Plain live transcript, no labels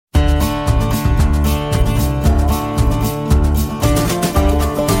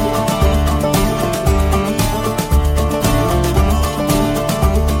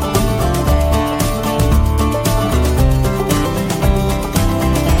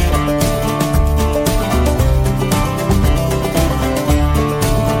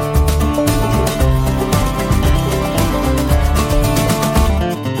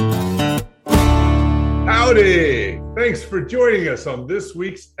for joining us on this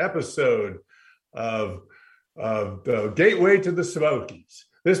week's episode of the Gateway to the Smokies.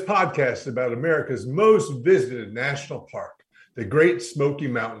 This podcast is about America's most visited national park, the Great Smoky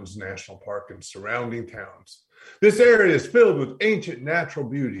Mountains National Park and surrounding towns. This area is filled with ancient natural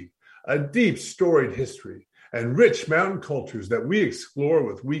beauty, a deep storied history, and rich mountain cultures that we explore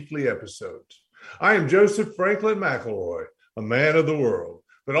with weekly episodes. I am Joseph Franklin McElroy, a man of the world,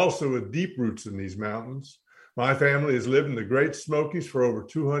 but also with deep roots in these mountains. My family has lived in the Great Smokies for over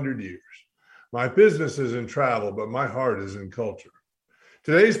 200 years. My business is in travel, but my heart is in culture.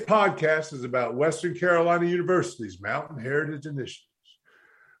 Today's podcast is about Western Carolina University's Mountain Heritage Initiatives.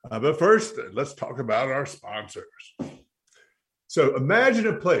 But first, let's talk about our sponsors. So imagine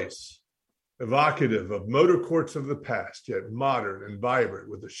a place evocative of motor courts of the past, yet modern and vibrant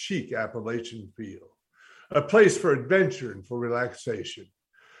with a chic Appalachian feel. A place for adventure and for relaxation.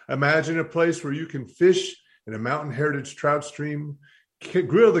 Imagine a place where you can fish in a mountain heritage trout stream,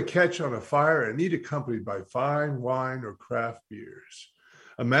 grill the catch on a fire, and eat accompanied by fine wine or craft beers.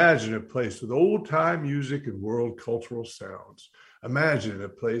 Imagine a place with old-time music and world cultural sounds. Imagine a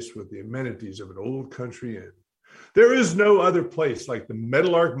place with the amenities of an old country inn. There is no other place like the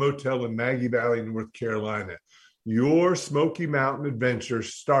Meadowlark Motel in Maggie Valley, North Carolina. Your Smoky Mountain adventure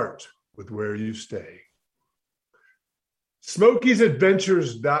starts with where you stay.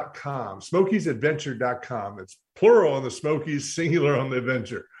 SmokiesAdventures.com. SmokiesAdventure.com. It's plural on the Smokies, singular on the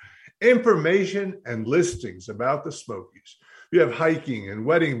adventure. Information and listings about the Smokies. You have hiking and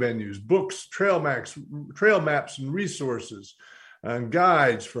wedding venues, books, trail maps and resources, and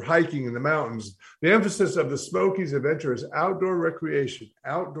guides for hiking in the mountains. The emphasis of the Smokies Adventure is outdoor recreation,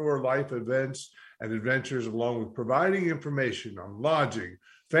 outdoor life events and adventures, along with providing information on lodging,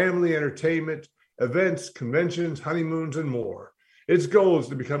 family entertainment, events, conventions, honeymoons, and more. Its goal is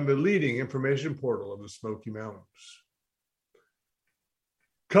to become the leading information portal of the Smoky Mountains.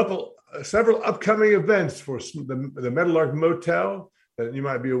 Several upcoming events for the Meadowlark Motel that you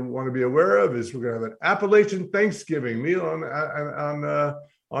might want to be aware of is we're going to have an Appalachian Thanksgiving meal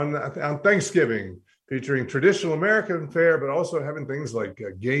on Thanksgiving, featuring traditional American fare, but also having things like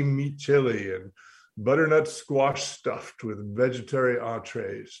game meat chili and butternut squash stuffed with vegetarian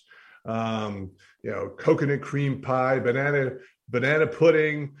entrees. Coconut cream pie, banana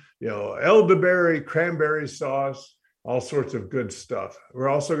pudding, elderberry, cranberry sauce, all sorts of good stuff. We're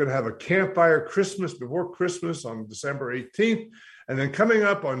also going to have a campfire Christmas before Christmas on December 18th. And then coming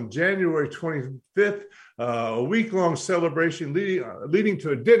up on January 25th, a week-long celebration leading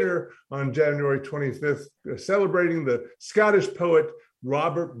to a dinner on January 25th, celebrating the Scottish poet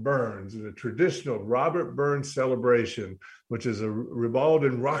Robert Burns, in a traditional Robert Burns celebration, which is a ribald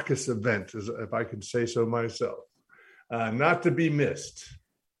and raucous event, if I can say so myself. Not to be missed.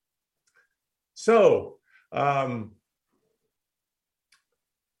 So, our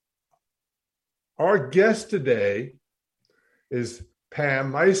guest today is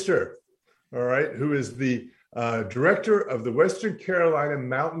Pam Meister, all right, who is the director of the Western Carolina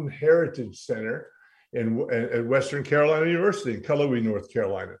Mountain Heritage Center at Western Carolina University in Cullowhee, North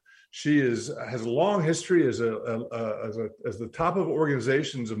Carolina. She has a long history as the top of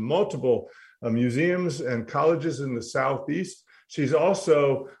organizations of multiple museums and colleges in the Southeast. She's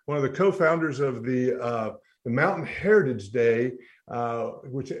also one of the co-founders of the Mountain Heritage Day,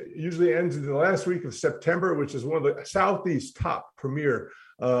 which usually ends in the last week of September, which is one of the Southeast top premier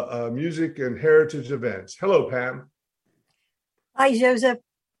music and heritage events. Hello, Pam. Hi, Joseph.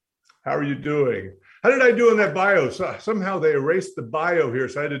 How are you doing? How did I do in that bio? So somehow they erased the bio here,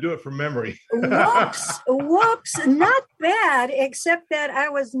 so I had to do it from memory. Whoops, not bad, except that I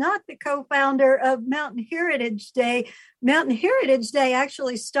was not the co-founder of Mountain Heritage Day. Mountain Heritage Day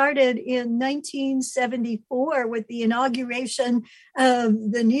actually started in 1974 with the inauguration of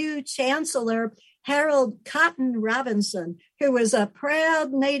the new chancellor, Harold Cotton Robinson, who was a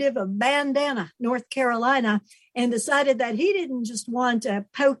proud native of Bandana, North Carolina, and decided that he didn't just want a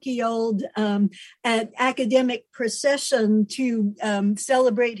pokey old academic procession to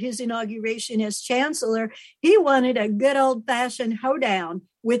celebrate his inauguration as chancellor. He wanted a good old-fashioned hoedown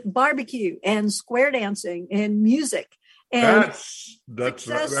with barbecue and square dancing and music. And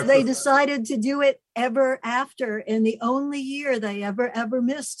they decided to do it ever after. And the only year they ever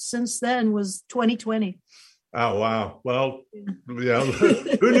missed since then was 2020. Oh, wow. Well, yeah,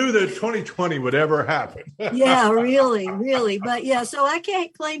 who knew that 2020 would ever happen? Yeah, really. But yeah, so I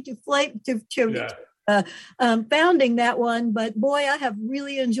can't claim to founding that one, but boy, I have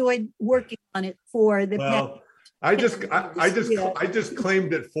really enjoyed working on it for the past. I just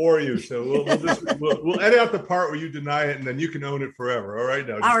claimed it for you, so we'll edit out the part where you deny it, and then you can own it forever. All right,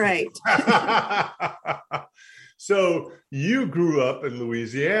 now. All right. So you grew up in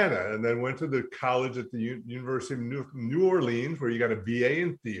Louisiana and then went to the college at the University of New Orleans, where you got a BA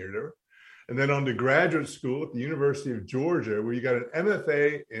in theater, and then on to graduate school at the University of Georgia, where you got an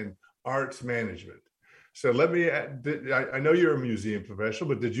MFA in arts management. So I know you're a museum professional,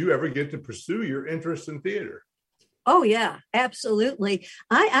 but did you ever get to pursue your interest in theater? Oh, yeah, absolutely.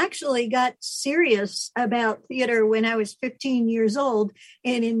 I actually got serious about theater when I was 15 years old.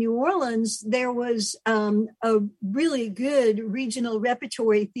 And in New Orleans, there was a really good regional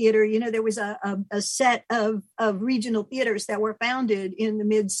repertory theater. You know, there was a set of regional theaters that were founded in the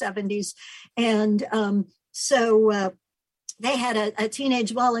mid 70s. And so they had a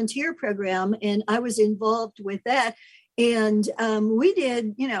teenage volunteer program, and I was involved with that. And we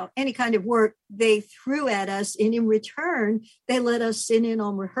did, you know, any kind of work they threw at us. And in return, they let us sit in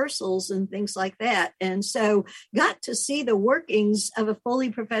on rehearsals and things like that. And so got to see the workings of a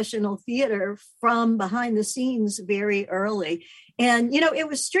fully professional theater from behind the scenes very early. And, you know, it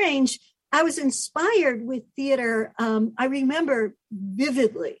was strange. I was inspired with theater. I remember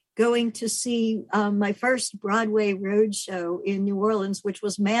vividly going to see my first Broadway road show in New Orleans, which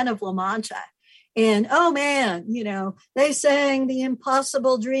was Man of La Mancha. And oh man, you know, they sang The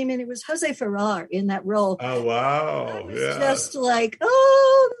Impossible Dream, and it was Jose Ferrer in that role. Oh, wow. I was just like,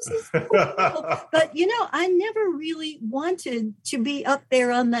 oh, this is cool. But, you know, I never really wanted to be up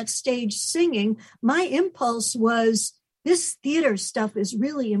there on that stage singing. My impulse was, this theater stuff is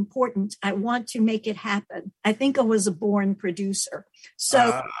really important. I want to make it happen. I think I was a born producer. So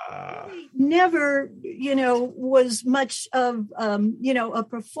I never, you know, was much of, you know, a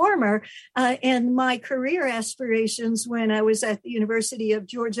performer. And my career aspirations when I was at the University of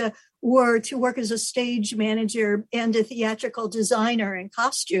Georgia were to work as a stage manager and a theatrical designer and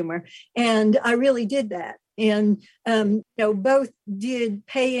costumer. And I really did that. And, you know, both did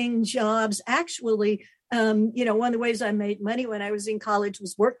paying jobs. Actually, you know, one of the ways I made money when I was in college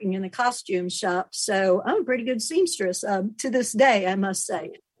was working in a costume shop. So I'm a pretty good seamstress to this day, I must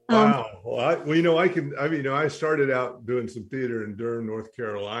say. Wow. Well, you know, I started out doing some theater in Durham, North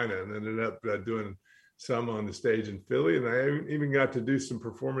Carolina, and ended up doing some on the stage in Philly. And I even got to do some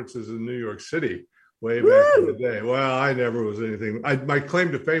performances in New York City way back in the day. Well, I never was anything. My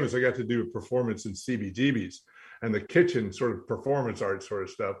claim to fame is I got to do a performance in CBGB's and the kitchen sort of performance art sort of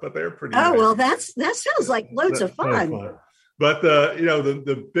stuff, but they're pretty. Oh, well, that sounds like loads of fun. But you know,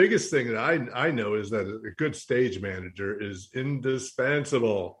 the biggest thing that I know is that a good stage manager is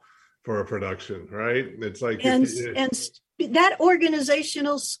indispensable for a production, right? It's like and that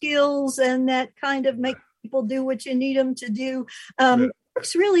organizational skills and that kind of make people do what you need them to do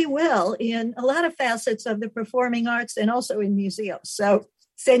works really well in a lot of facets of the performing arts and also in museums. So.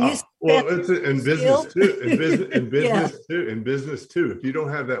 Well, it's in business too. In business too. If you don't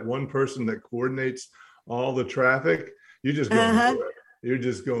have that one person that coordinates all the traffic, you're just going nowhere. You're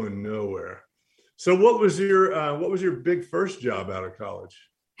just going nowhere. So, what was your big first job out of college?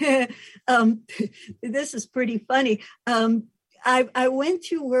 This is pretty funny. I went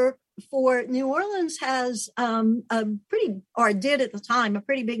to work for New Orleans has did at the time a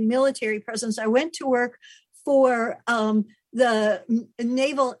pretty big military presence. I went to work for the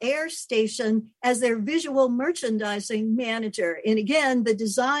Naval Air Station as their visual merchandising manager. And again, the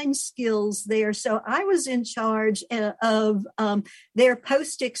design skills there. So I was in charge of their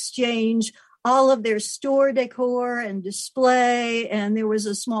post exchange, all of their store decor and display. And there was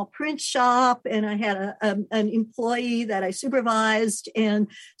a small print shop, and I had an employee that I supervised. And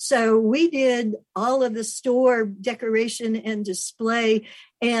so we did all of the store decoration and display.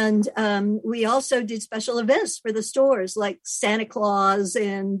 And we also did special events for the stores like Santa Claus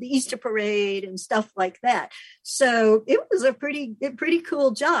and the Easter Parade and stuff like that. So it was a pretty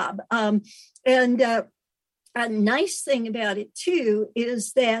cool job. And a nice thing about it, too,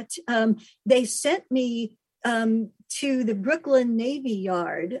 is that they sent me to the Brooklyn Navy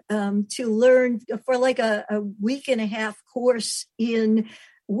Yard to learn for like a week and a half course in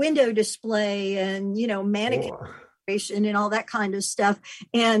window display and, you know, mannequin and all that kind of stuff.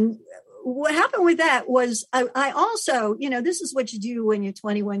 And what happened with that was I also, you know, this is what you do when you're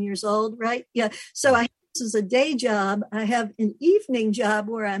 21 years old, right? Yeah. So this is a day job. I have an evening job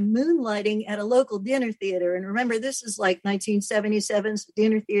where I'm moonlighting at a local dinner theater. And remember, this is like 1977's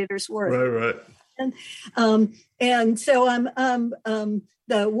dinner theaters were. Right. And so I'm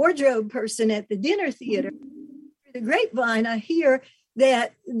the wardrobe person at the dinner theater. Through the grapevine, I hear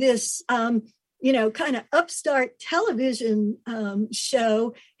that this kind of upstart television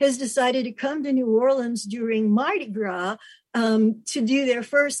show has decided to come to New Orleans during Mardi Gras to do their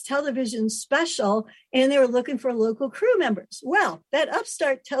first television special, and they were looking for local crew members. Well, that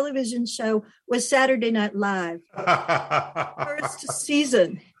upstart television show was Saturday Night Live, first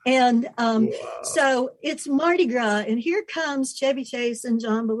season. And so it's Mardi Gras, and here comes Chevy Chase and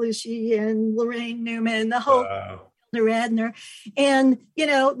John Belushi and Lorraine Newman, the whole Radner. And,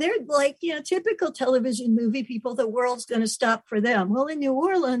 they're like, typical television movie people, the world's going to stop for them. Well, in New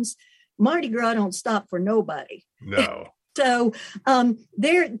Orleans, Mardi Gras don't stop for nobody. No. So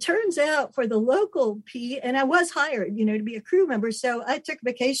there it turns out for the local and I was hired, to be a crew member. So I took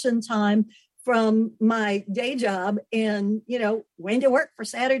vacation time from my day job and, went to work for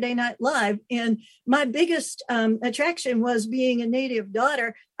Saturday Night Live. And my biggest attraction was being a native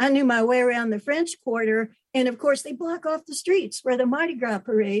daughter. I knew my way around the French Quarter. And of course, they block off the streets for the Mardi Gras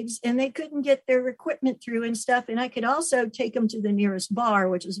parades, and they couldn't get their equipment through and stuff. And I could also take them to the nearest bar,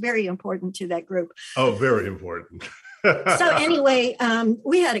 which was very important to that group. Oh, very important. So anyway,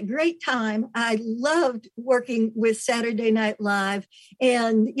 we had a great time. I loved working with Saturday Night Live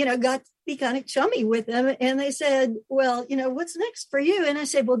and, got to be kind of chummy with them. And they said, well, what's next for you? And I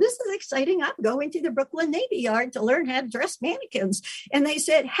said, well, this is exciting. I'm going to the Brooklyn Navy Yard to learn how to dress mannequins. And they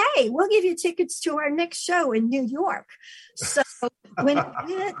said, hey, we'll give you tickets to our next show in New York. So when I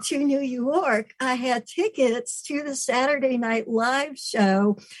went to New York, I had tickets to the Saturday Night Live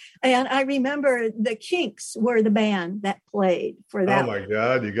show. And I remember the Kinks were the band that played for that. Oh my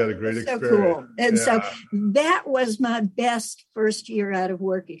God, you got a great experience. So cool. And so that was my best first year out of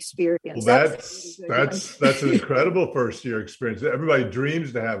work experience. Well, that's an incredible first year experience. Everybody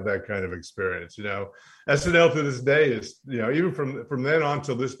dreams to have that kind of experience. SNL to this day is, even from then on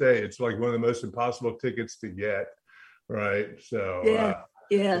till this day, it's like one of the most impossible tickets to get. Right. So,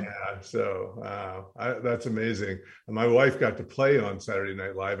 that's amazing. And my wife got to play on Saturday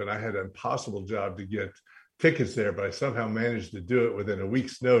Night Live, and I had an impossible job to get tickets there, but I somehow managed to do it within a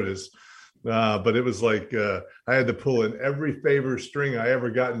week's notice. But it was like I had to pull in every favor string I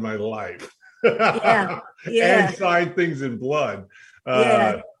ever got in my life and sign things in blood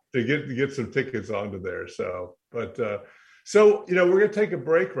to get some tickets onto there. So, but we're going to take a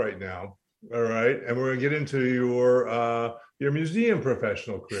break right now. All right. And we're going to get into your museum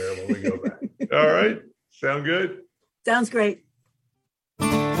professional career when we go back. All right. Sound good? Sounds great.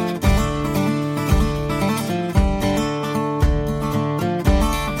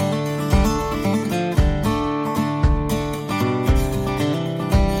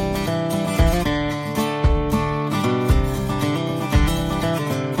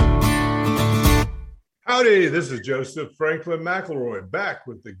 Howdy, this is Joseph Franklin McElroy back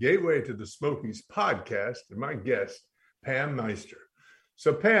with the Gateway to the Smokies podcast and my guest, Pam Meister.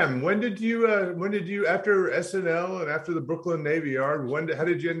 So Pam, when did you after SNL and after the Brooklyn Navy Yard, how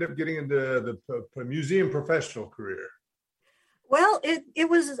did you end up getting into the museum professional career? Well, it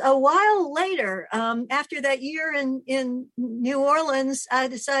was a while later. After that year in New Orleans, I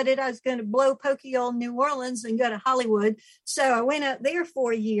decided I was going to blow pokey old New Orleans and go to Hollywood. So I went out there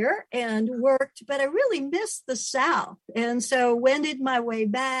for a year and worked, but I really missed the South. And so wended my way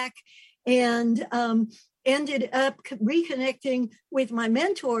back and ended up reconnecting with my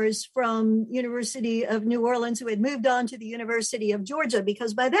mentors from University of New Orleans who had moved on to the University of Georgia,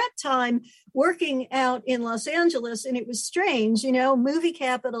 because by that time working out in Los Angeles, and it was strange, movie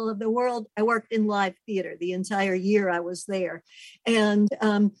capital of the world, I worked in live theater the entire year I was there. And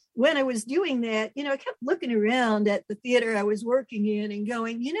when I was doing that, I kept looking around at the theater I was working in and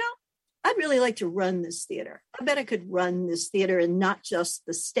going, I'd really like to run this theater. I bet I could run this theater and not just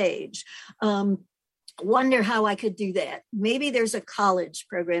the stage. Wonder how I could do that. Maybe there's a college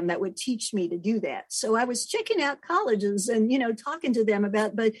program that would teach me to do that. So I was checking out colleges and, talking to them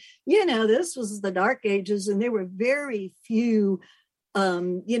about, but, this was the dark ages and there were very few,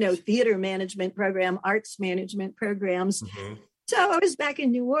 theater management program, arts management programs. Mm-hmm. So I was back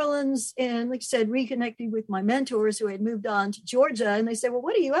in New Orleans and, like I said, reconnected with my mentors who had moved on to Georgia. And they said, well,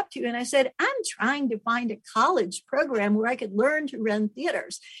 what are you up to? And I said, I'm trying to find a college program where I could learn to run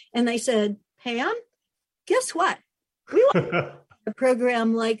theaters. And they said, Pam, guess what? We want a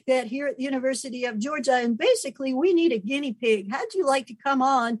program like that here at the University of Georgia. And basically, we need a guinea pig. How'd you like to come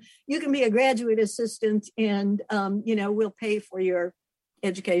on? You can be a graduate assistant and, we'll pay for your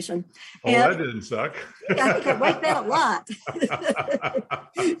education. Oh, and that didn't suck. I think I like that a lot.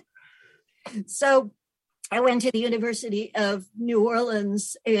 So I went to the University of New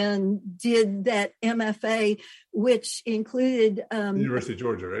Orleans and did that MFA, which included University of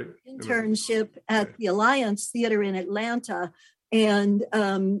Georgia, right? Internship at the Alliance Theater in Atlanta. And,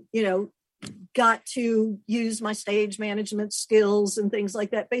 got to use my stage management skills and things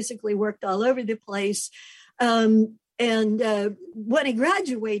like that. Basically worked all over the place. And when I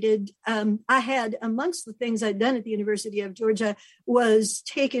graduated, I had, amongst the things I'd done at the University of Georgia, was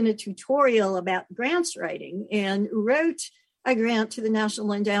taken a tutorial about grants writing and wrote a grant to the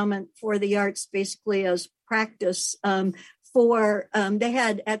National Endowment for the Arts, basically as practice they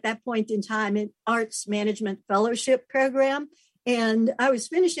had at that point in time an arts management fellowship program. And I was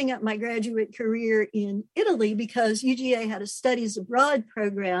finishing up my graduate career in Italy because UGA had a studies abroad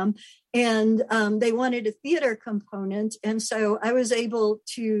program, and they wanted a theater component. And so I was able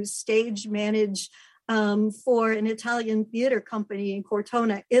to stage manage for an Italian theater company in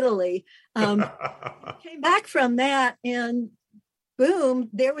Cortona, Italy. Came back from that, and boom,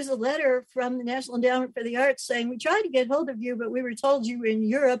 there was a letter from the National Endowment for the Arts saying, we tried to get hold of you, but we were told you were in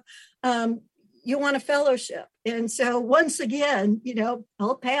Europe. You want a fellowship. And so once again,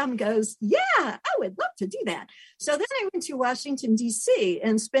 old Pam goes, yeah, I would love to do that. So then I went to Washington, D.C.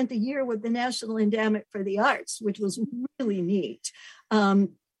 and spent a year with the National Endowment for the Arts, which was really neat. However,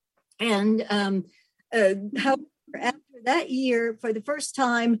 after that year, for the first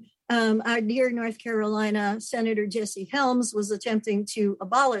time, our dear North Carolina Senator Jesse Helms was attempting to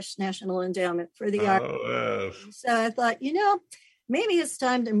abolish National Endowment for the Arts. Yes. So I thought, maybe it's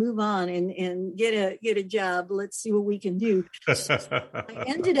time to move on and get a job. Let's see what we can do. So I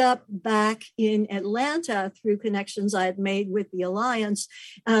ended up back in Atlanta through connections I had made with the Alliance,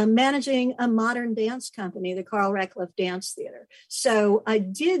 managing a modern dance company, the Carl Radcliffe Dance Theater. So I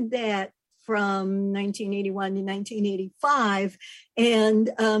did that from 1981 to 1985, and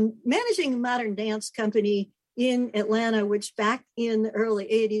managing a modern dance company in Atlanta, which back in the early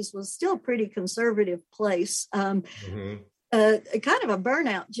 80s was still a pretty conservative place. Kind of a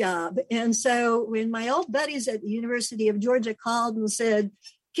burnout job. And so when my old buddies at the University of Georgia called and said,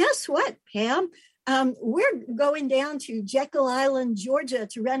 guess what, Pam? We're going down to Jekyll Island, Georgia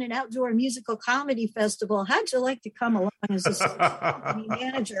to run an outdoor musical comedy festival. How'd you like to come along as a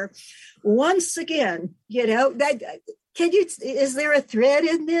manager? Once again, is there a thread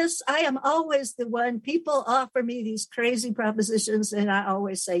in this? I am always the one. People offer me these crazy propositions and I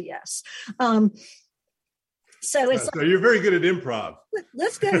always say yes. So you're very good at improv.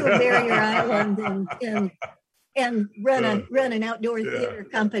 Let's go to a barrier island and run an outdoor theater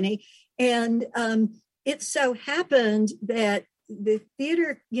company. And it so happened that the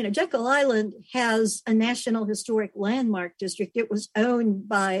theater, Jekyll Island has a National Historic Landmark District. It was owned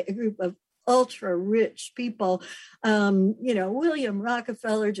by a group of ultra rich people, William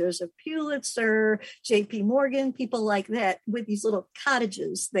Rockefeller, Joseph Pulitzer, J.P. Morgan, people like that, with these little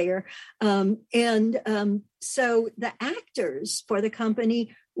cottages there. So the actors for the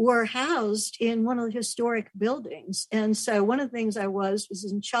company were housed in one of the historic buildings. And so one of the things I was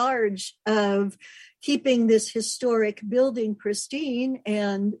in charge of keeping this historic building pristine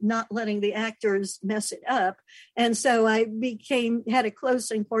and not letting the actors mess it up. And so I had a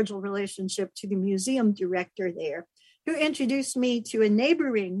close and cordial relationship to the museum director there, who introduced me to a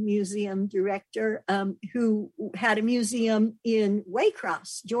neighboring museum director who had a museum in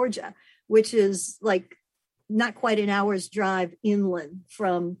Waycross, Georgia, which is like not quite an hour's drive inland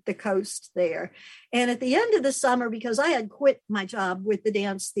from the coast there. And at the end of the summer, because I had quit my job with the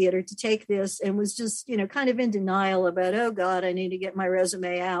dance theater to take this and was just, kind of in denial about, oh God, I need to get my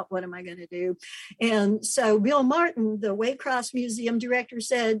resume out. What am I going to do? And so Bill Martin, the Waycross Museum director,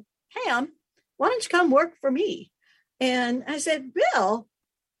 said, Pam, why don't you come work for me? And I said, Bill,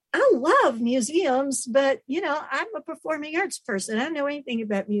 I love museums, but, I'm a performing arts person. I don't know anything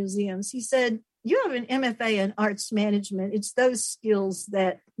about museums. He said, you have an MFA in arts management. It's those skills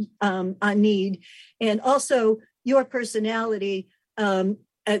that I need. And also your personality. I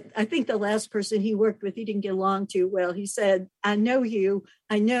think the last person he worked with, he didn't get along too well. He said, I know you.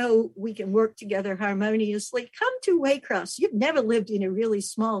 I know we can work together harmoniously. Come to Waycross. You've never lived in a really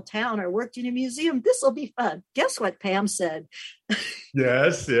small town or worked in a museum. This will be fun. Guess what Pam said?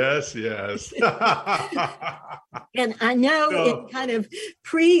 Yes. And I know in kind of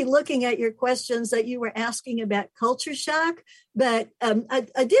looking at your questions that you were asking about culture shock, but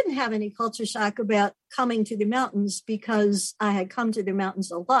I didn't have any culture shock about coming to the mountains because I had come to the mountains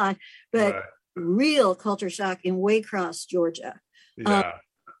a lot, but right. Real culture shock in Waycross, Georgia. Yeah.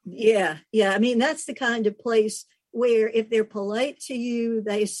 I mean, that's the kind of place where if they're polite to you,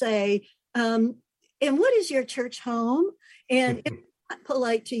 they say, and what is your church home? And if they're not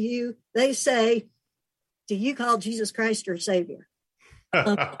polite to you, they say, do you call Jesus Christ your Savior?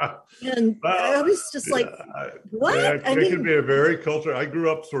 And I was just like, what? It can be a very culture. I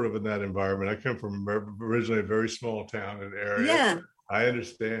grew up sort of in that environment. I come from originally a very small town and area. Yeah. I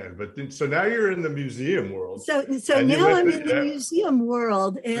understand. But then, so now you're in the museum world. So And you now went I'm to, in the museum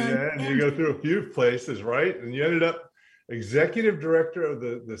world, and you go through a few places, right? And you ended up executive director of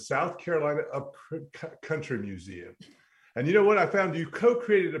the South Carolina Upcountry Museum. And you know what? I found you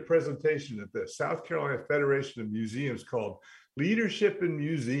co-created a presentation at the South Carolina Federation of Museums called Leadership in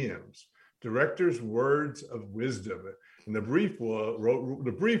Museums, Directors' Words of Wisdom. And the brief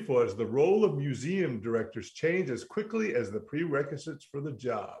was the role of museum directors change as quickly as the prerequisites for the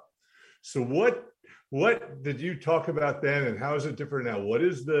job. So what did you talk about then, and how is it different now? What are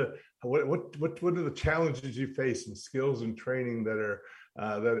the challenges you face and skills and training that are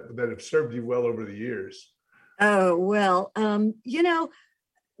that have served you well over the years? Oh, well, the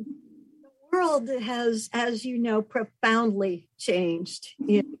world has, as you know, profoundly changed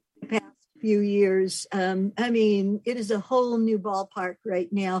in the past few years. It is a whole new ballpark right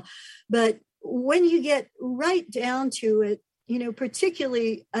now. But when you get right down to it,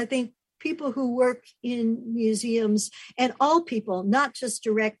 particularly, I think people who work in museums, and all people, not just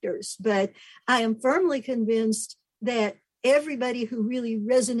directors, but I am firmly convinced that everybody who really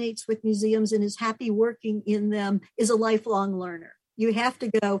resonates with museums and is happy working in them is a lifelong learner. You have to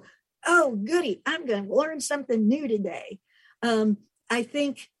go, oh, goody, I'm going to learn something new today. I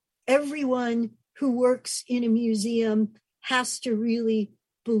think everyone who works in a museum has to really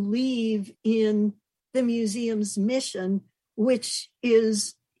believe in the museum's mission, which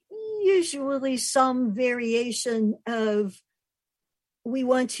is usually some variation of, we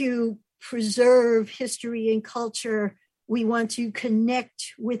want to preserve history and culture. We want to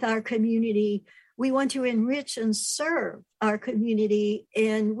connect with our community. We want to enrich and serve our community,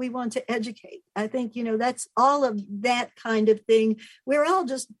 and we want to educate. I think, that's all of that kind of thing. We're all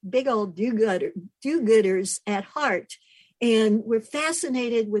just big old do-gooders at heart. And we're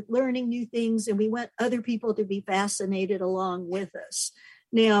fascinated with learning new things, and we want other people to be fascinated along with us.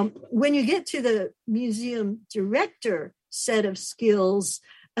 Now, when you get to the museum director set of skills,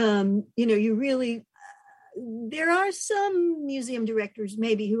 you really, there are some museum directors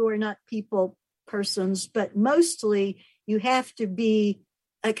maybe who are not people persons, but mostly you have to be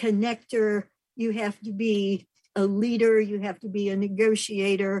a connector, you have to be a leader, you have to be a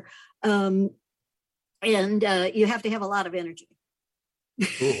negotiator, and you have to have a lot of energy.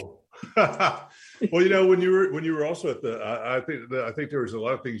 Cool. Well, when you were also at I think there was a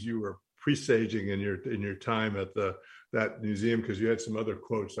lot of things you were presaging in your time at that museum, because you had some other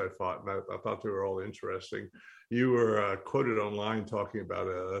quotes I thought they were all interesting. You were quoted online talking about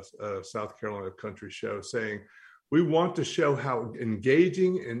a South Carolina country show, saying, "We want to show how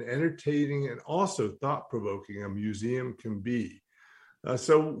engaging and entertaining and also thought-provoking a museum can be." I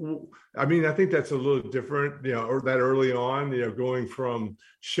think that's a little different, or that early on, going from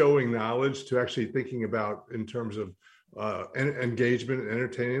showing knowledge to actually thinking about in terms of engagement and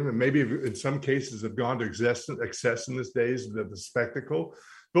entertainment, and maybe in some cases have gone to excess in this days, the spectacle.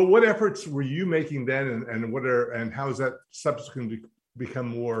 But what efforts were you making then, and how has that subsequently become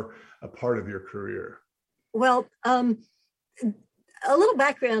more a part of your career? Well, a little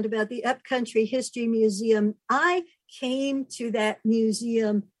background about the Upcountry History Museum. I came to that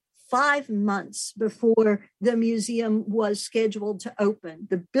museum 5 months before the museum was scheduled to open.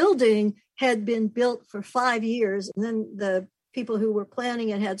 The building had been built for 5 years, and then the people who were planning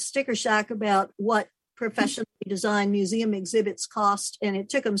it had sticker shock about what professionally designed museum exhibits cost, and it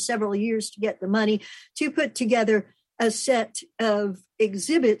took them several years to get the money to put together a set of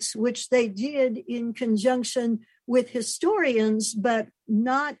exhibits, which they did in conjunction with historians, but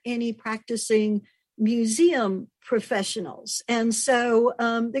not any practicing museum professionals. And so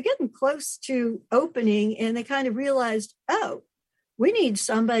they're getting close to opening, and they kind of realized, oh, we need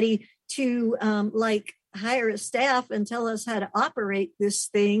somebody to hire a staff and tell us how to operate this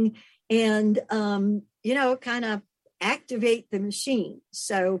thing and, kind of activate the machine.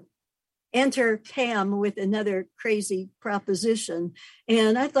 So enter Pam with another crazy proposition.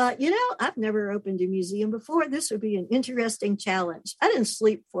 And I thought, I've never opened a museum before. This would be an interesting challenge. I didn't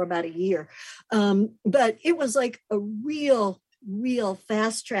sleep for about a year, but it was like a real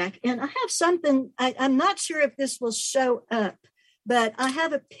fast track. And I have something, I'm not sure if this will show up, but I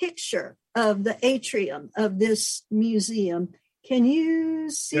have a picture of the atrium of this museum. Can you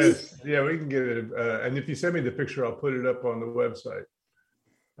see? Yes, yeah, we can get it. And if you send me the picture, I'll put it up on the website.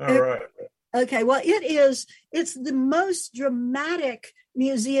 All right. Okay, well, it's the most dramatic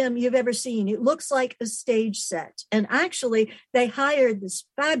museum you've ever seen. It looks like a stage set. And actually, they hired this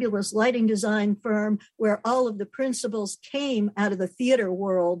fabulous lighting design firm where all of the principals came out of the theater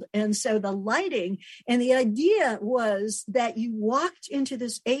world. And so the lighting and the idea was that you walked into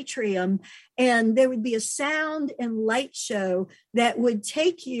this atrium and there would be a sound and light show that would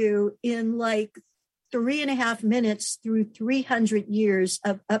take you in like 3.5 minutes through 300 years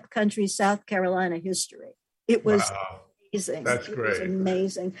of upcountry South Carolina history. It was amazing. That's great. It was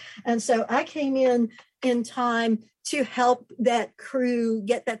amazing. And so I came in time to help that crew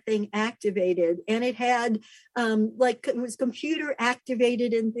get that thing activated. And it had it was computer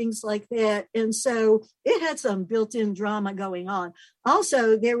activated and things like that. And so it had some built-in drama going on.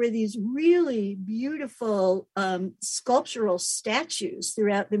 Also, there were these really beautiful sculptural statues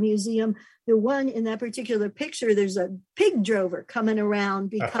throughout the museum. The one in that particular picture, there's a pig drover coming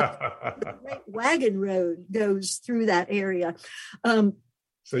around because the Great Wagon Road goes through that area. So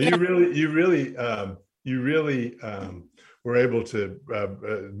you really were able to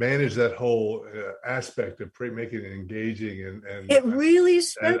manage that whole aspect of making it engaging and it really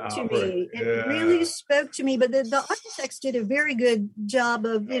spoke to me. It really spoke to me. But the architects did a very good job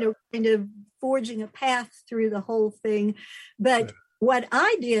of kind of forging a path through the whole thing. But what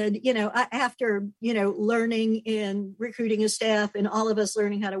I did, after, learning and recruiting a staff and all of us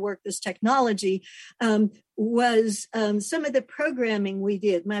learning how to work this technology, was some of the programming we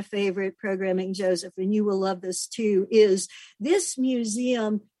did. My favorite programming, Joseph, and you will love this too, is this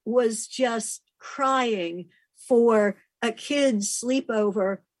museum was just crying for a kid's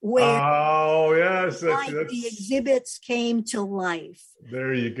sleepover where the exhibits came to life.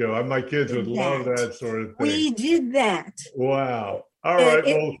 There you go. My kids would love that sort of thing. We did that. Wow. All right.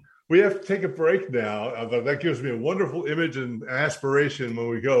 Well, we have to take a break now. That gives me a wonderful image and aspiration when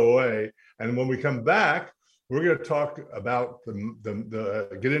we go away. And when we come back, we're going to talk about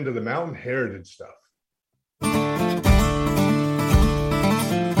get into the mountain heritage stuff.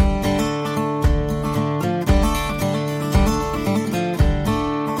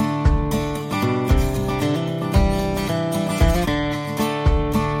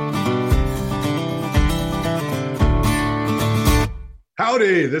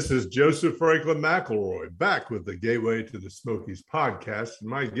 Howdy, this is Joseph Franklin McElroy, back with the Gateway to the Smokies podcast, and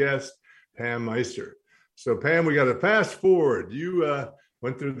my guest, Pam Meister. So, Pam, we got to fast forward. You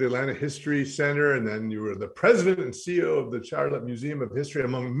went through the Atlanta History Center, and then you were the president and CEO of the Charlotte Museum of History,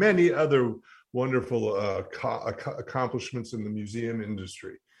 among many other wonderful accomplishments in the museum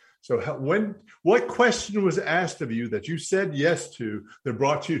industry. So what question was asked of you that you said yes to that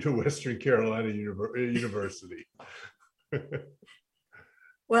brought you to Western Carolina University?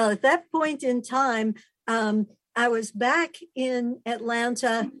 Well, at that point in time, I was back in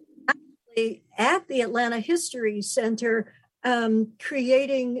Atlanta, actually at the Atlanta History Center,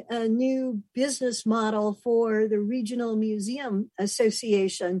 creating a new business model for the Regional Museum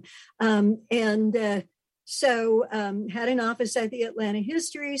Association. So had an office at the Atlanta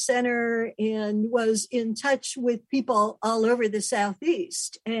History Center and was in touch with people all over the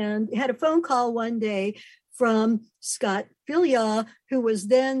Southeast, and had a phone call one day from Scott Filyaw, who was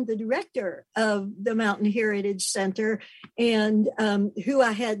then the director of the Mountain Heritage Center, and who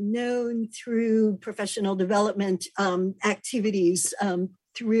I had known through professional development activities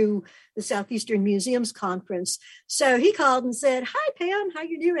through the Southeastern Museums Conference. So he called and said, "Hi, Pam, how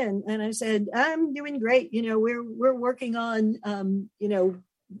you doing?" And I said, "I'm doing great. We're working on,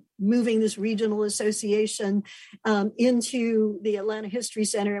 moving this regional association into the Atlanta History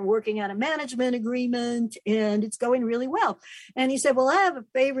Center and working on a management agreement, and it's going really well." And he said, "Well, I have a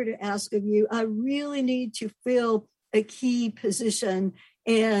favor to ask of you. I really need to fill a key position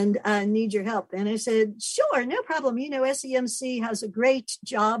and I need your help." And I said, "Sure, no problem. SEMC has a great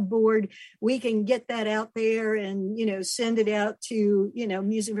job board. We can get that out there and, send it out to,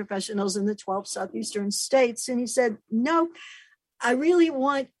 museum professionals in the 12 Southeastern states." And he said, "No, I really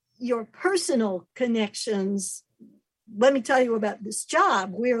want your personal connections. Let me tell you about this job.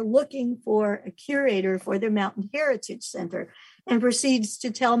 We're looking for a curator for the Mountain Heritage Center," and proceeds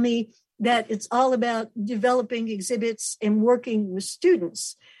to tell me that it's all about developing exhibits and working with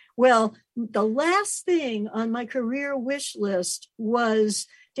students. Well, the last thing on my career wish list was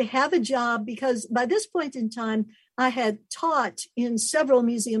to have a job, because by this point in time, I had taught in several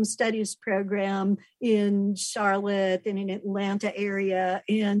museum studies program in Charlotte and in Atlanta area.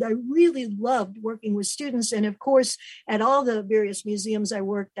 And I really loved working with students. And of course, at all the various museums I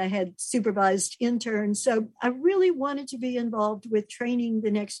worked, I had supervised interns. So I really wanted to be involved with training the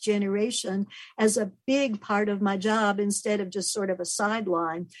next generation as a big part of my job instead of just sort of a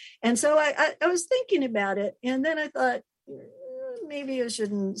sideline. And so I was thinking about it. And then I thought, maybe I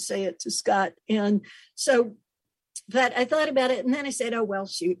shouldn't say it to Scott. And so, but I thought about it, and then I said, oh, well,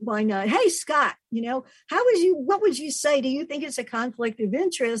 shoot, why not? Hey, Scott, what would you say? Do you think it's a conflict of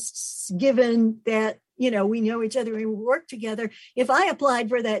interests given that, we know each other and we work together? If I applied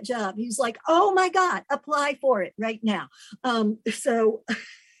for that job, he's like, oh my God, apply for it right now. So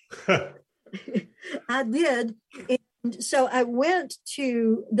I did. And so I went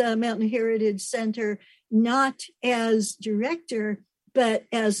to the Mountain Heritage Center, not as director, but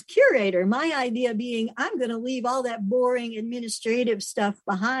as curator. My idea being, I'm going to leave all that boring administrative stuff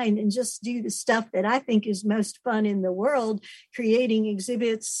behind and just do the stuff that I think is most fun in the world, creating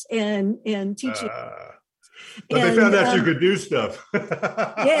exhibits and teaching. But they found out you could do stuff.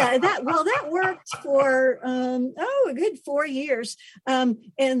 Yeah, that worked for a good 4 years. And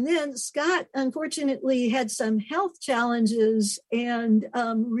then Scott, unfortunately, had some health challenges and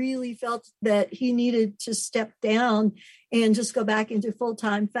really felt that he needed to step down and just go back into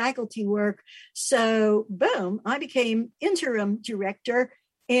full-time faculty work. So, boom, I became interim director,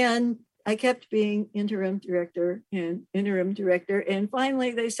 and I kept being interim director. And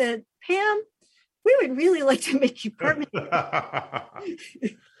finally they said, Pam, we would really like to make you permanent. And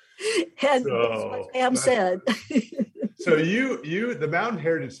that's what Pam said. So the Mountain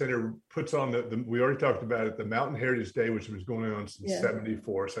Heritage Center puts on we already talked about it, the Mountain Heritage Day, which was going on since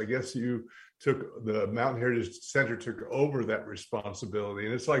 74. So I guess the Mountain Heritage Center took over that responsibility.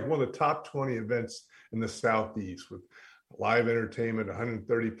 And it's like one of the top 20 events in the Southeast with live entertainment,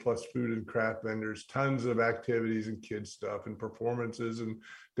 130 plus food and craft vendors, tons of activities and kids stuff and performances and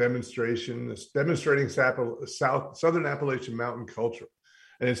demonstrating Southern Appalachian mountain culture.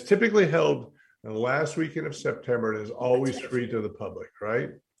 And it's typically held in the last weekend of September and is always free to the public, right?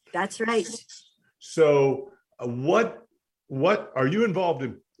 That's right. So what are you involved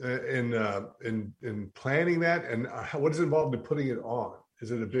in planning that? And what is involved in putting it on?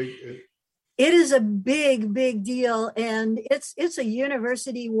 Is it a big... It is a big, big deal, and it's a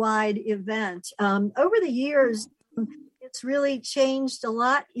university-wide event. Over the years, it's really changed a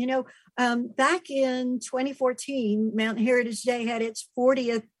lot. Back in 2014, Mountain Heritage Day had its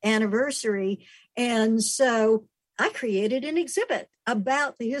 40th anniversary, and so I created an exhibit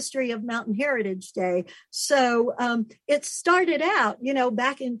about the history of Mountain Heritage Day. So it started out,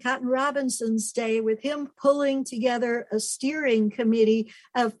 back in Cotton Robinson's day with him pulling together a steering committee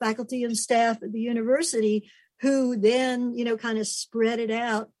of faculty and staff at the university who then, kind of spread it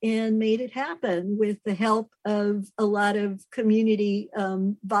out and made it happen with the help of a lot of community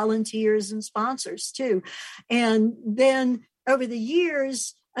volunteers and sponsors too. And then over the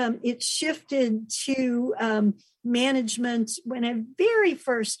years, it shifted to management. When I very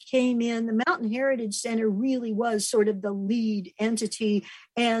first came in, the Mountain Heritage Center really was sort of the lead entity.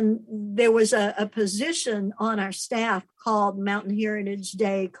 And there was a position on our staff called Mountain Heritage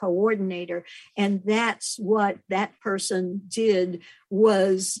Day Coordinator. And that's what that person did,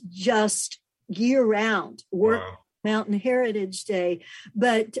 was just year-round work. Wow. Mountain Heritage Day.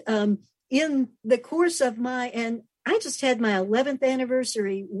 But in the course of and I just had my 11th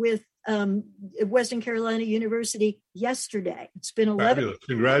anniversary with Western Carolina University yesterday. It's been 11. Fabulous.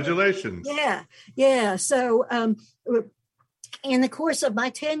 Congratulations. Yeah. So in the course of my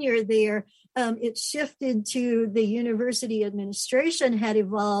tenure there, it shifted to the university administration had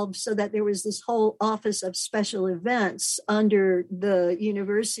evolved so that there was this whole office of special events under the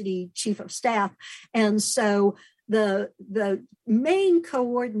university chief of staff. And so the main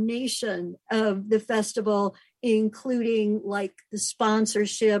coordination of the festival, including like the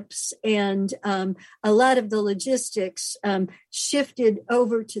sponsorships and a lot of the logistics, shifted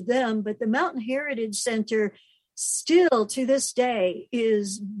over to them. But the Mountain Heritage Center still to this day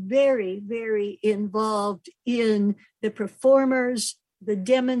is very, very involved in the performers, the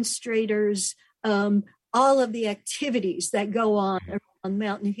demonstrators, all of the activities that go on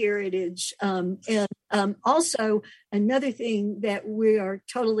Mountain Heritage. And also another thing that we are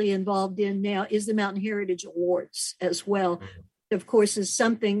totally involved in now is the Mountain Heritage Awards as well. Of course, is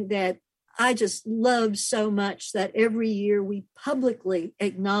something that I just love so much, that every year we publicly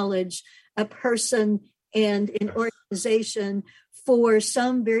acknowledge a person and an organization for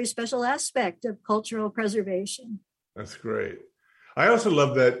some very special aspect of cultural preservation. That's great. I also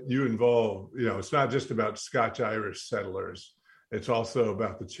love that you involve, it's not just about Scotch-Irish settlers. It's also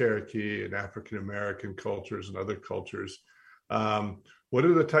about the Cherokee and African-American cultures and other cultures. What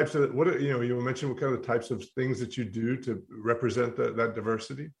are the types of, you mentioned what kind of types of things that you do to represent that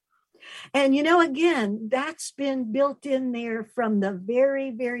diversity? And, again, that's been built in there from the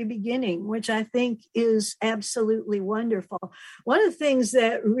very, very beginning, which I think is absolutely wonderful. One of the things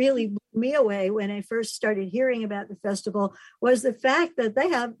that really blew me away when I first started hearing about the festival was the fact that they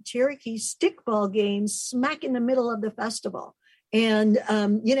have Cherokee stickball games smack in the middle of the festival. And,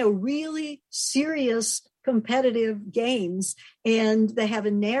 really serious competitive games. And they have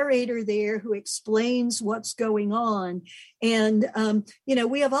a narrator there who explains what's going on. And,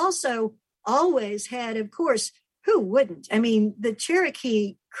 we have also always had, of course, who wouldn't? I mean, the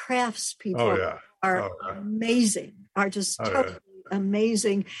Cherokee craftspeople are amazing, are just totally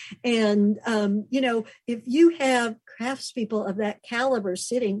amazing. And, if you have craftspeople of that caliber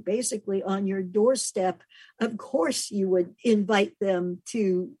sitting basically on your doorstep, of course you would invite them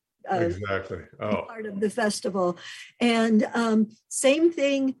to exactly part of the festival. And same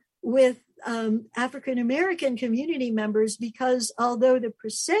thing with African-American community members, because although the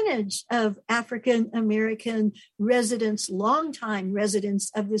percentage of African-American residents, longtime residents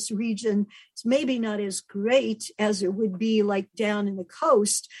of this region, is maybe not as great as it would be like down in the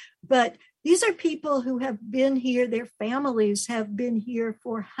coast, but these are people who have been here, their families have been here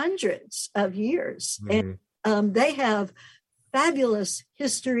for hundreds of years. Mm-hmm. And they have fabulous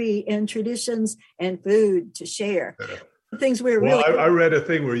history and traditions and food to share. Things we're really. I read a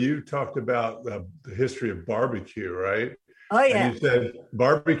thing where you talked about the history of barbecue, right? Oh, yeah. And you said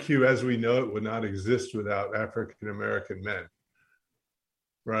barbecue as we know it would not exist without African-American men,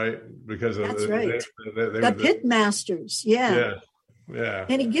 right? Because of the pit masters. Yeah. Yeah.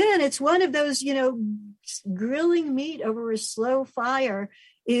 And again, it's one of those, grilling meat over a slow fire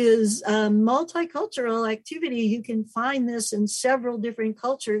is a multicultural activity. You can find this in several different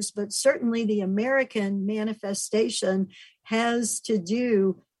cultures, but certainly the American manifestation has to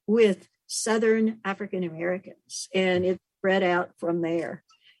do with Southern African Americans, and it's spread out from there.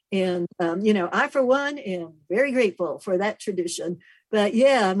 And, I, for one, am very grateful for that tradition. But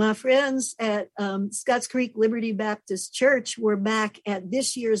yeah, my friends at Scotts Creek Liberty Baptist Church were back at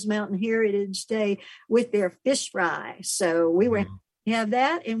this year's Mountain Heritage Day with their fish fry. So we were have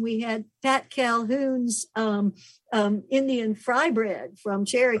that, and we had Pat Calhoun's Indian fry bread from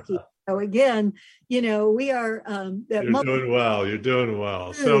Cherokee. So again, we are. You're doing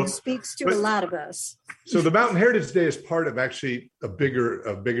well. So speaks to a lot of us. So the Mountain Heritage Day is part of actually a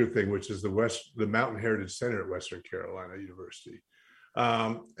bigger thing, which is the Mountain Heritage Center at Western Carolina University.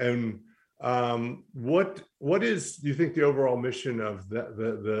 What is, do you think, the overall mission of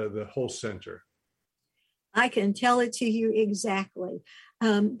the whole center? I can tell it to you exactly.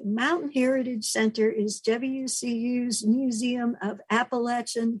 Mountain Heritage Center is WCU's Museum of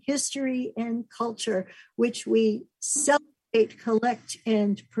Appalachian History and Culture, which we celebrate, collect,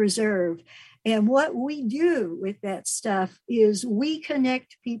 and preserve. And what we do with that stuff is we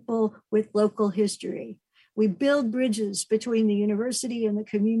connect people with local history. We build bridges between the university and the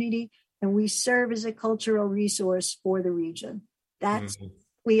community, and we serve as a cultural resource for the region. That's who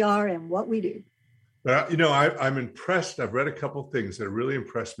we are and what we do. But, I'm impressed. I've read a couple of things that really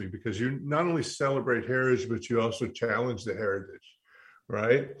impressed me, because you not only celebrate heritage, but you also challenge the heritage,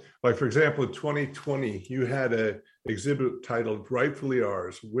 right? Like, for example, in 2020, you had an exhibit titled Rightfully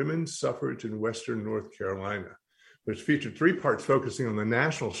Ours, Women's Suffrage in Western North Carolina, which featured 3 parts focusing on the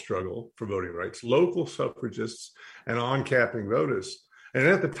national struggle for voting rights, local suffragists, and on-capping voters. And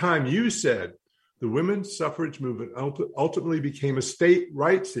at the time, you said the women's suffrage movement ultimately became a state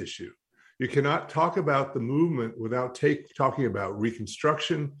rights issue. You cannot talk about the movement without talking about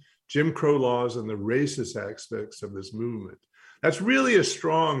Reconstruction, Jim Crow laws, and the racist aspects of this movement. That's really a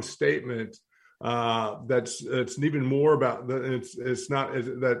strong statement. It's even more about it's not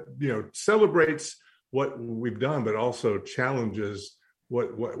that celebrates what we've done, but also challenges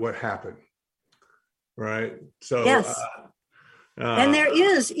what happened, right? So yes. And there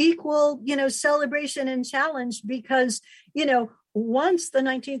is equal, celebration and challenge, because, once the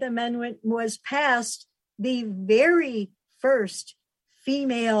 19th Amendment was passed, the very first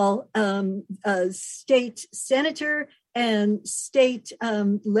female state senator and state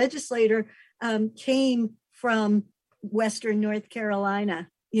legislator came from Western North Carolina.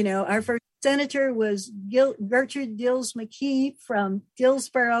 Our first senator was Gertrude Dills McKee from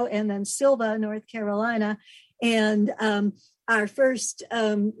Dillsboro, and then Sylva, North Carolina. And our first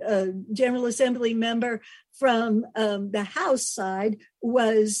General Assembly member from the House side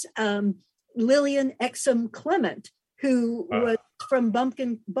was Lillian Exum Clement, who was from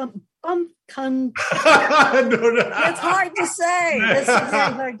Bumpkin. No. It's hard to say. It's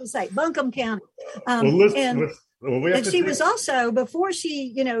very hard to say. Buncombe County. She was also, before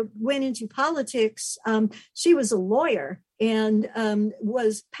she, went into politics, she was a lawyer and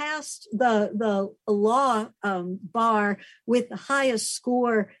was passed the law bar with the highest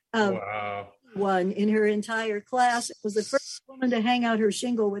score of one in her entire class. It was the first woman to hang out her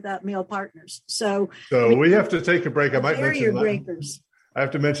shingle without male partners. So we have to take a break. I might mention breakers. I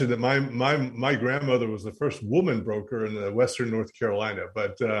have to mention that my grandmother was the first woman broker in Western North Carolina.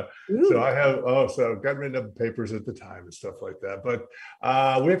 But so I've gotten written up in papers at the time and stuff like that. But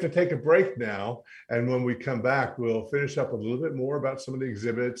we have to take a break now, and when we come back, we'll finish up a little bit more about some of the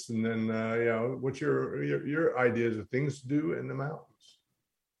exhibits, and then what's your ideas of things to do in the mountains.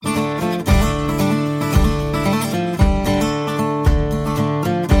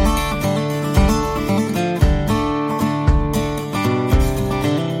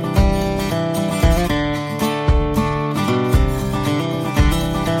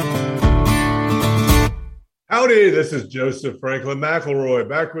 Howdy, this is Joseph Franklin McElroy,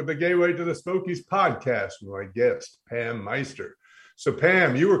 back with the Gateway to the Smokies podcast with my guest, Pam Meister. So,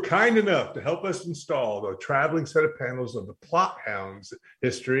 Pam, you were kind enough to help us install the traveling set of panels of the Plot Hounds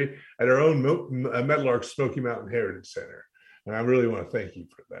history at our own Meadowlark Smoky Mountain Heritage Center. And I really want to thank you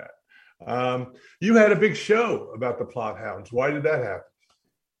for that. You had a big show about the Plot Hounds. Why did that happen?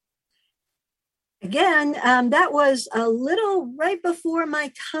 Again, that was a little right before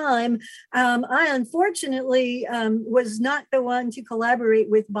my time. I unfortunately was not the one to collaborate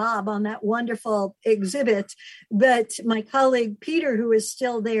with Bob on that wonderful exhibit, but my colleague Peter, who is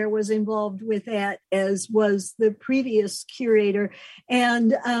still there, was involved with that, as was the previous curator.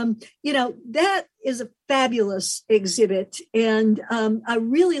 And, that is a fabulous exhibit. And I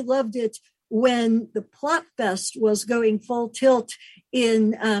really loved it when the Plot Fest was going full tilt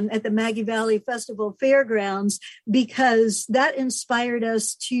at the Maggie Valley Festival Fairgrounds, because that inspired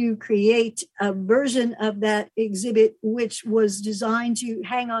us to create a version of that exhibit, which was designed to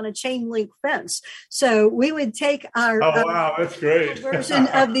hang on a chain link fence. So we would take our that's great. version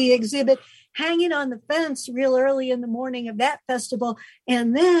of the exhibit, hang it on the fence real early in the morning of that festival.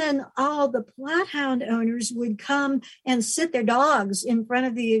 And then all the Plot Hound owners would come and sit their dogs in front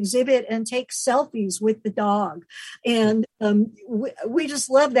of the exhibit and take selfies with the dog. And we just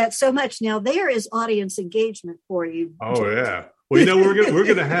love that so much. Now there is audience engagement for you. Oh, yeah. Well, we're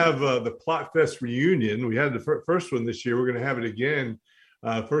gonna have the Plot Fest reunion. We had the first one this year. We're gonna have it again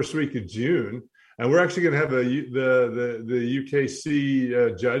first week of June. And we're actually going to have the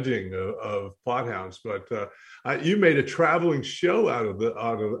UKC judging of Plot Hounds, but you made a traveling show out of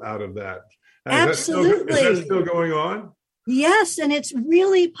that. Absolutely, is that still going on? Yes, and it's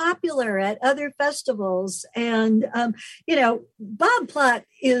really popular at other festivals. And Bob Plott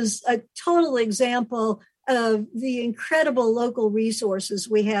is a total example of the incredible local resources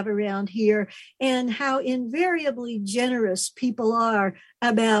we have around here, and how invariably generous people are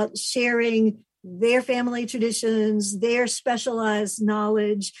about sharing their family traditions, their specialized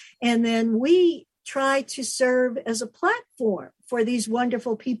knowledge. And then we try to serve as a platform for these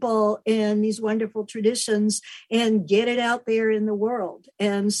wonderful people and these wonderful traditions and get it out there in the world.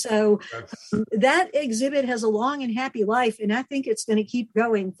 And so that exhibit has a long and happy life, and I think it's going to keep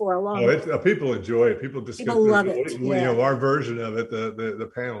going for a long time. People enjoy it. People love it. Our version of it,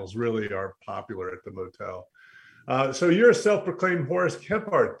 the panels really are popular at the motel. So you're a self-proclaimed Horace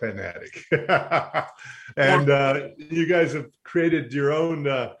Kephart fanatic, and you guys have created your own.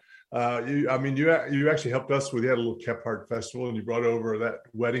 You actually helped us with. You had a little Kephart festival, and you brought over that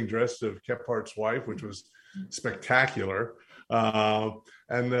wedding dress of Kephart's wife, which was spectacular.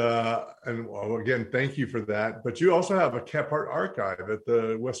 And again, thank you for that. But you also have a Kephart archive at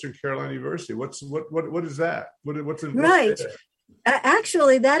the Western Carolina University. What is that? What's in right?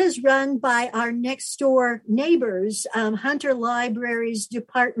 Actually, that is run by our next door neighbors, Hunter Library's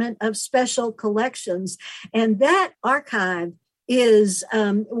Department of Special Collections. And that archive is,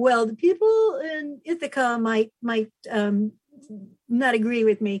 the people in Ithaca might not agree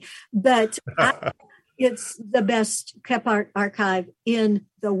with me, but it's the best Kephart archive in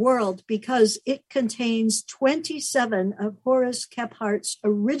the world, because it contains 27 of Horace Kephart's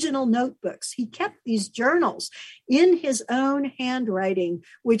original notebooks. He kept these journals in his own handwriting,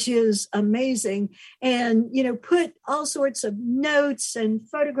 which is amazing, and put all sorts of notes and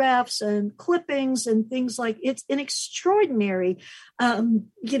photographs and clippings and things like. It's an extraordinary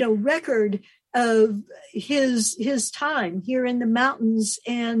record of his time here in the mountains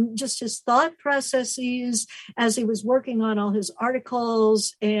and just his thought processes as he was working on all his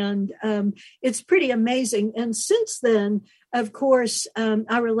articles. And it's pretty amazing. And since then, of course,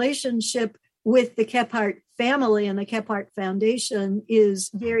 our relationship with the Kephart family and the Kephart Foundation is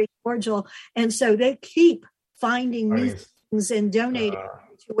very cordial. And so they keep finding new things and donating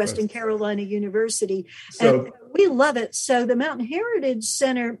to Western Carolina University. So, and we love it. So the Mountain Heritage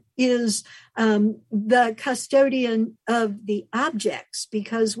Center is the custodian of the objects,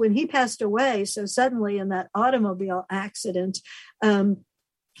 because when he passed away so suddenly in that automobile accident,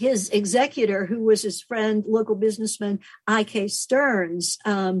 his executor, who was his friend, local businessman I.K. Stearns,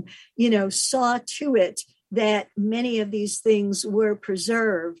 saw to it that many of these things were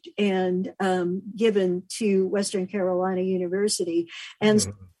preserved and given to Western Carolina University. And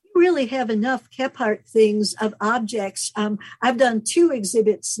so we really have enough Kephart things of objects. I've done 2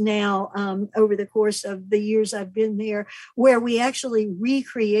 exhibits now over the course of the years I've been there, where we actually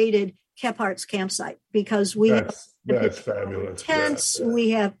recreated Kephart's campsite, because that's fabulous. Tents,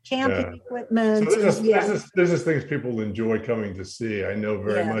 we have camping equipment. So this is things people enjoy coming to see. I know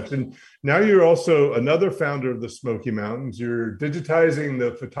very much. And now you're also another founder of the Smoky Mountains. You're digitizing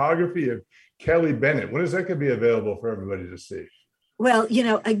the photography of Kelly Bennett. When is that going to be available for everybody to see? Well,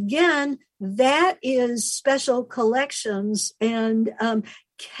 again, that is special collections. And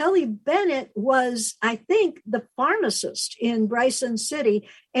Kelly Bennett was, I think, the pharmacist in Bryson City,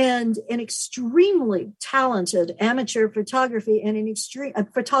 and an extremely talented amateur photographer and an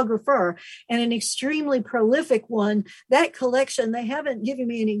extremely prolific one. That collection, they haven't given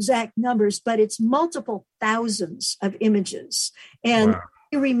me any exact numbers, but it's multiple thousands of images. And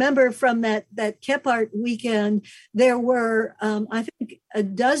you remember from that Kephart weekend, there were, I think, a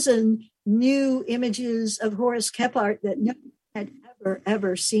dozen new images of Horace Kephart that no one had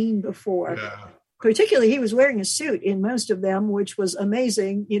ever seen before. Yeah. Particularly, he was wearing a suit in most of them, which was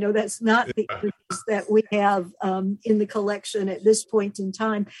amazing. That's not the images that we have in the collection at this point in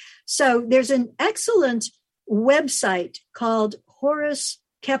time. So there's an excellent website called Horace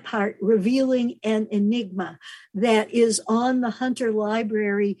Kephart Revealing an Enigma that is on the Hunter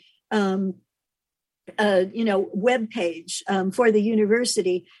Library webpage for the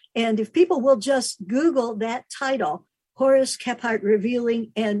university. And if people will just Google that title, Horace Kephart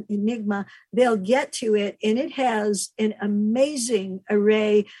Revealing an Enigma, they'll get to it. And it has an amazing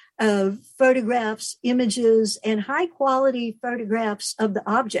array of photographs, images, and high quality photographs of the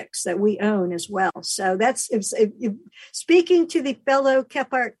objects that we own as well. So that's if speaking to the fellow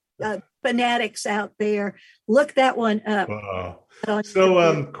Kephart fanatics out there, look that one up. Wow.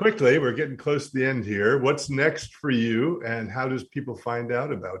 So quickly, we're getting close to the end here. What's next for you, and how does people find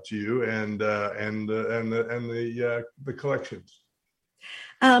out about you and the collections?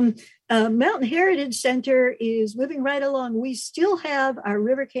 Mountain Heritage Center is moving right along. We still have our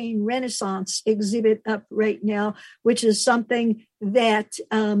River Cane Renaissance exhibit up right now, which is something that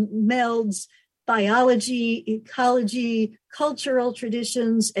melds biology, ecology, cultural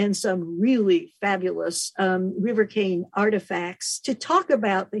traditions, and some really fabulous River Cane artifacts to talk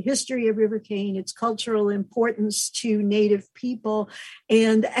about the history of River Cane, its cultural importance to Native people,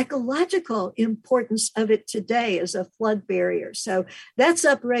 and the ecological importance of it today as a flood barrier. So that's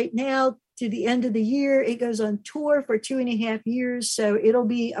up right now to the end of the year. It goes on tour for 2.5 years, so it'll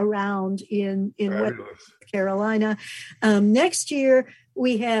be around in West Carolina. Next year,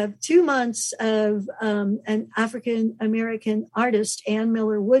 we have 2 months of an African-American artist, Ann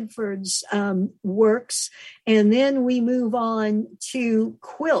Miller Woodford's works. And then we move on to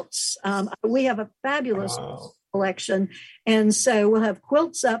quilts. We have a fabulous collection. And so we'll have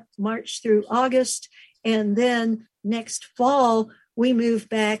quilts up March through August. And then next fall, we move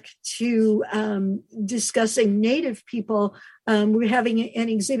back to discussing Native people. We're having an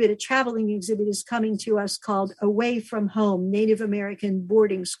exhibit, a traveling exhibit is coming to us called Away from Home, Native American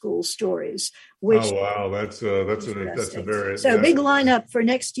Boarding School Stories. That's a very... big lineup for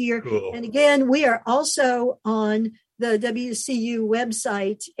next year. Cool. And again, we are also on the WCU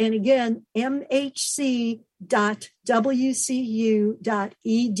website. And again, mhc.wcu.edu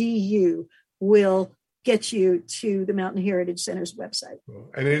will get you to the Mountain Heritage Center's website.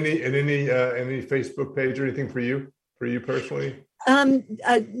 And any Facebook page or anything for you personally?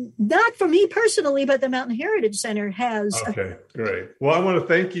 Not for me personally, but the Mountain Heritage Center has. Okay, great. Well, I want to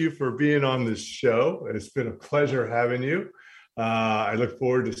thank you for being on this show. It's been a pleasure having you. I look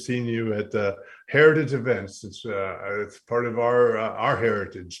forward to seeing you at the heritage events. It's part of our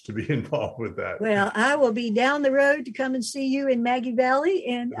heritage to be involved with that. Well, I will be down the road to come and see you in Maggie Valley,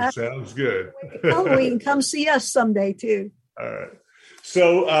 and sounds good. Halloween, come see us someday too. All right.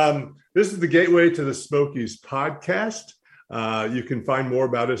 So This is the Gateway to the Smokies podcast. You can find more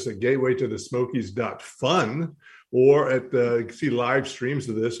about us at gatewaytothe.smokies.fun, or you can see live streams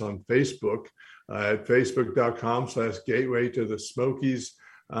of this on Facebook at facebook.com/Gateway to the Smokies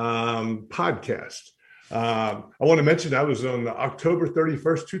podcast. I want to mention I was on the October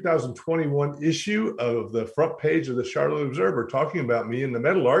 31st, 2021 issue of the front page of the Charlotte Observer talking about me and the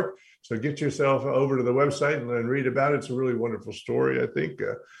metal art. So get yourself over to the website and read about it. It's a really wonderful story, I think.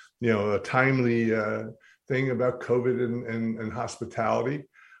 A timely thing about COVID and hospitality.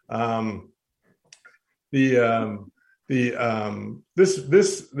 This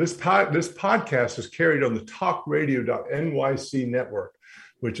podcast is carried on the talkradio.nyc network,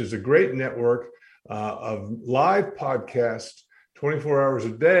 which is a great network of live podcasts 24 hours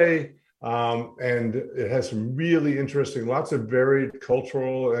a day. And it has some really interesting, lots of varied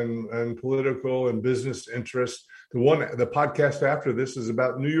cultural and political and business interests. The podcast after this is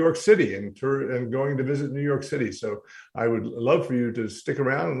about New York City and going to visit New York City. So I would love for you to stick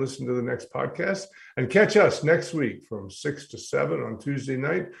around and listen to the next podcast and catch us next week from 6 to 7 on Tuesday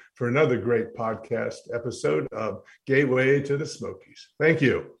night for another great podcast episode of Gateway to the Smokies. Thank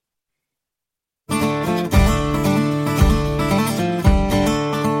you.